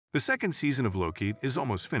The second season of Loki is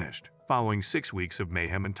almost finished, following 6 weeks of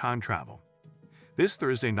mayhem and time travel. This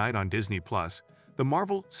Thursday night on Disney+, the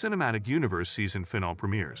Marvel Cinematic Universe season finale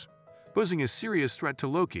premieres, posing a serious threat to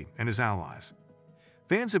Loki and his allies.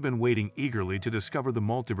 Fans have been waiting eagerly to discover the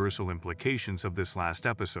multiversal implications of this last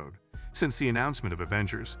episode, since the announcement of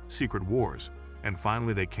Avengers: Secret Wars, and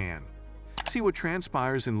finally they can. See what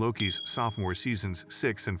transpires in Loki's sophomore season's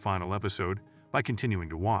 6th and final episode by continuing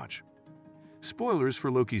to watch. Spoilers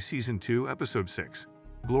for Loki Season 2, Episode 6,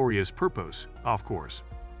 Glorious Purpose, of course.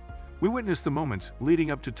 We witness the moments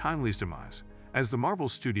leading up to Timely's demise, as the Marvel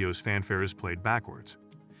Studios fanfare is played backwards.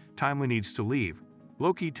 Timely needs to leave.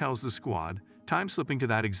 Loki tells the squad, time slipping to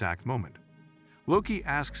that exact moment. Loki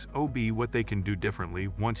asks OB what they can do differently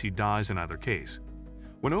once he dies in either case.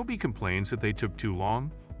 When OB complains that they took too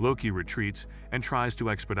long, Loki retreats and tries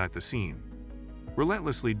to expedite the scene.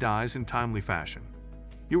 Relentlessly dies in timely fashion.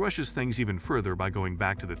 He rushes things even further by going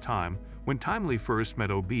back to the time when Timely first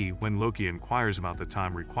met OB. When Loki inquires about the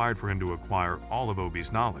time required for him to acquire all of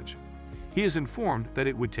OB's knowledge, he is informed that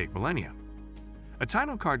it would take millennia. A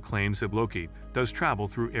title card claims that Loki does travel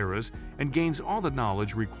through eras and gains all the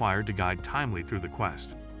knowledge required to guide Timely through the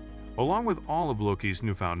quest. Along with all of Loki's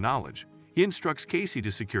newfound knowledge, he instructs Casey to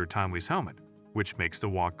secure Timely's helmet, which makes the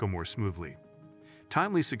walk go more smoothly.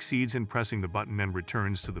 Timely succeeds in pressing the button and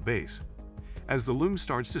returns to the base. As the loom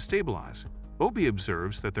starts to stabilize, OB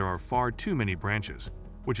observes that there are far too many branches,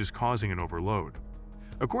 which is causing an overload.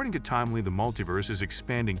 According to Timely, the multiverse is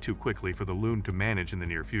expanding too quickly for the loom to manage in the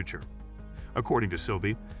near future. According to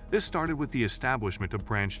Sylvie, this started with the establishment of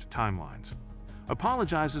branched timelines.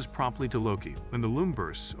 Apologizes promptly to Loki when the loom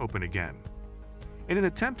bursts open again. In an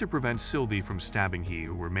attempt to prevent Sylvie from stabbing He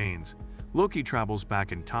Who Remains, Loki travels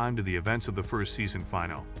back in time to the events of the first season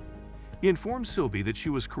finale. He informs Sylvie that she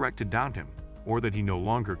was correct to doubt him, or that he no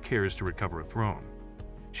longer cares to recover a throne.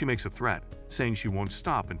 She makes a threat, saying she won't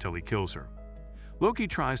stop until he kills her. Loki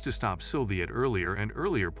tries to stop Sylvie at earlier and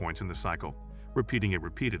earlier points in the cycle, repeating it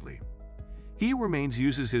repeatedly. He Who Remains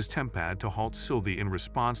uses his tempad to halt Sylvie in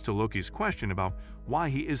response to Loki's question about why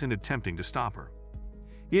he isn't attempting to stop her.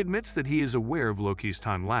 He admits that he is aware of Loki's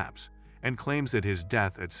time lapse, and claims that his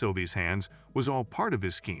death at Sylvie's hands was all part of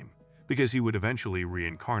his scheme, because he would eventually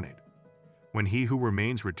reincarnate. When He Who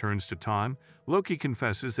Remains returns to time, Loki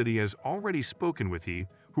confesses that he has already spoken with He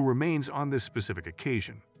Who Remains on this specific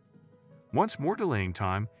occasion. Once more delaying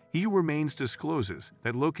time, He Who Remains discloses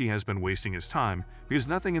that Loki has been wasting his time because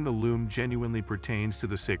nothing in the loom genuinely pertains to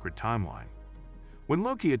the sacred timeline. When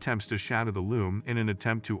Loki attempts to shatter the loom in an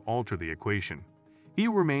attempt to alter the equation, He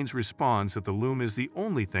Who Remains responds that the loom is the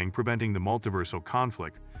only thing preventing the multiversal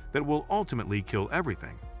conflict that will ultimately kill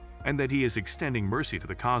everything, and that he is extending mercy to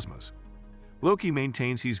the cosmos. Loki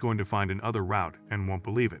maintains he's going to find another route and won't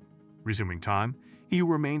believe it. Resuming time, He Who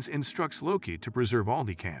Remains instructs Loki to preserve all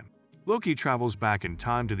he can. Loki travels back in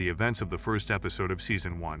time to the events of the first episode of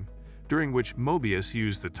Season 1, during which Mobius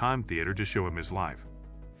used the time theater to show him his life.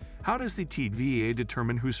 How does the TVA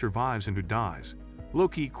determine who survives and who dies?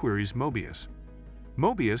 Loki queries Mobius.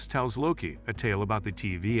 Mobius tells Loki a tale about the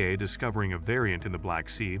TVA discovering a variant in the Black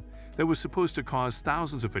Sea that was supposed to cause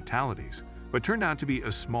thousands of fatalities, but turned out to be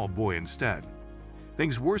a small boy instead.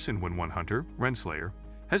 Things worsened when one hunter, Renslayer,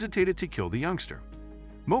 hesitated to kill the youngster.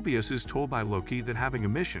 Mobius is told by Loki that having a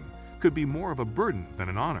mission could be more of a burden than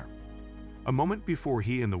an honor. A moment before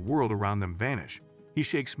he and the world around them vanish, he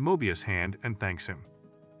shakes Mobius' hand and thanks him.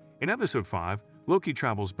 In Episode 5, Loki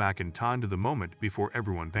travels back in time to the moment before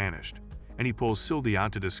everyone vanished, and he pulls Sylvie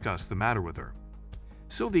out to discuss the matter with her.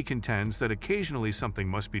 Sylvie contends that occasionally something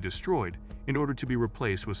must be destroyed in order to be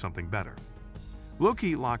replaced with something better.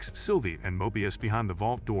 Loki locks Sylvie and Mobius behind the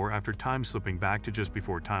vault door after time slipping back to just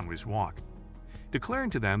before Timely's walk.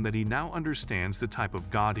 Declaring to them that he now understands the type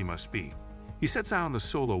of god he must be, he sets out on the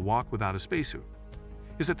solo walk without a spacesuit.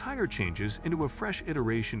 His attire changes into a fresh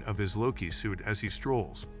iteration of his Loki suit as he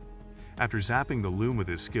strolls. After zapping the loom with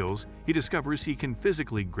his skills, he discovers he can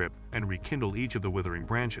physically grip and rekindle each of the withering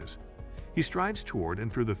branches. He strides toward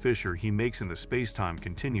and through the fissure he makes in the space-time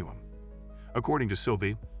continuum. According to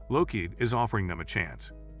Sylvie, Loki is offering them a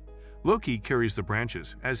chance. Loki carries the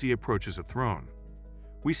branches as he approaches a throne.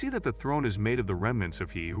 We see that the throne is made of the remnants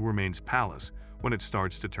of He Who Remains' palace when it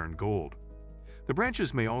starts to turn gold. The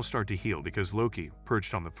branches may all start to heal because Loki,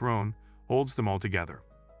 perched on the throne, holds them all together.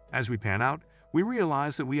 As we pan out, we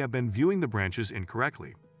realize that we have been viewing the branches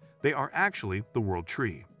incorrectly. They are actually the World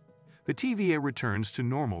Tree. The TVA returns to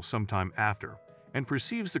normal sometime after and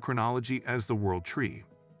perceives the chronology as the World Tree.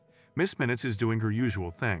 Miss Minutes is doing her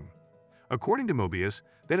usual thing. According to Mobius,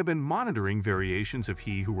 they have been monitoring variations of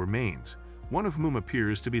He Who Remains, one of whom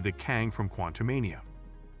appears to be the Kang from Quantumania.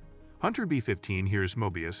 Hunter B-15 hears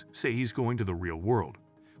Mobius say he's going to the real world,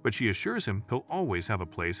 but she assures him he'll always have a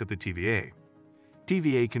place at the TVA.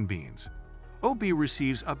 TVA convenes. OB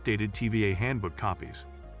receives updated TVA handbook copies.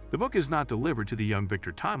 The book is not delivered to the young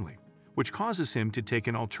Victor timely, which causes him to take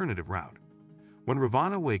an alternative route. When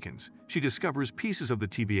Ravana awakens, she discovers pieces of the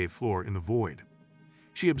TVA floor in the void.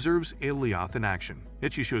 She observes Alioth in action,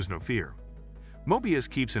 yet she shows no fear. Mobius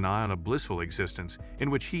keeps an eye on a blissful existence in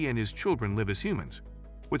which he and his children live as humans,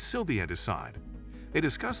 with Sylvie at his side. They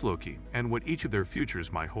discuss Loki and what each of their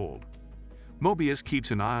futures might hold. Mobius keeps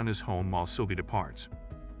an eye on his home while Sylvie departs.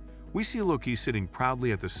 We see Loki sitting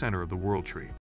proudly at the center of the World Tree.